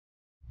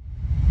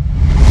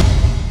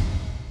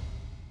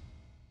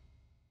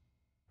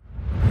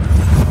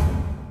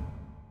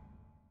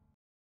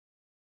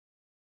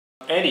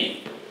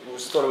Andy, we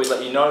just thought we'd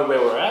let you know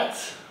where we're at.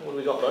 What do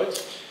we got,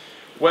 folks?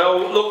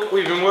 Well, look,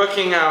 we've been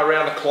working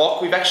around the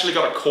clock. We've actually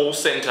got a call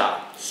centre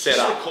set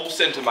up. This is a call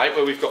centre, mate,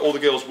 where we've got all the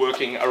girls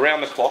working around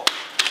the clock,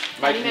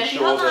 making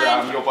sure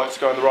that your boat's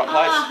going the right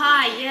place. Oh,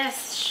 hi,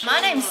 yes. My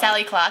name's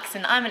Sally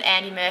Clarkson. I'm an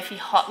Andy Murphy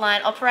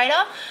hotline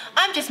operator.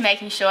 I'm just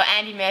making sure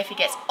Andy Murphy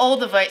gets all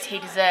the votes he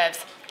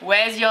deserves.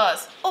 Where's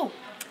yours? Oh,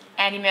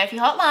 Andy Murphy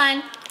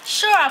hotline.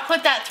 Sure, I'll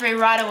put that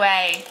through right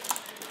away.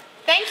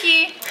 Thank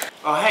you.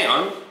 Oh, hang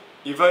on.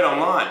 You vote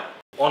online.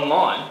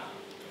 Online?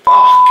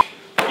 Fuck!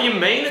 What do you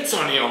mean it's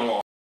only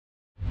online?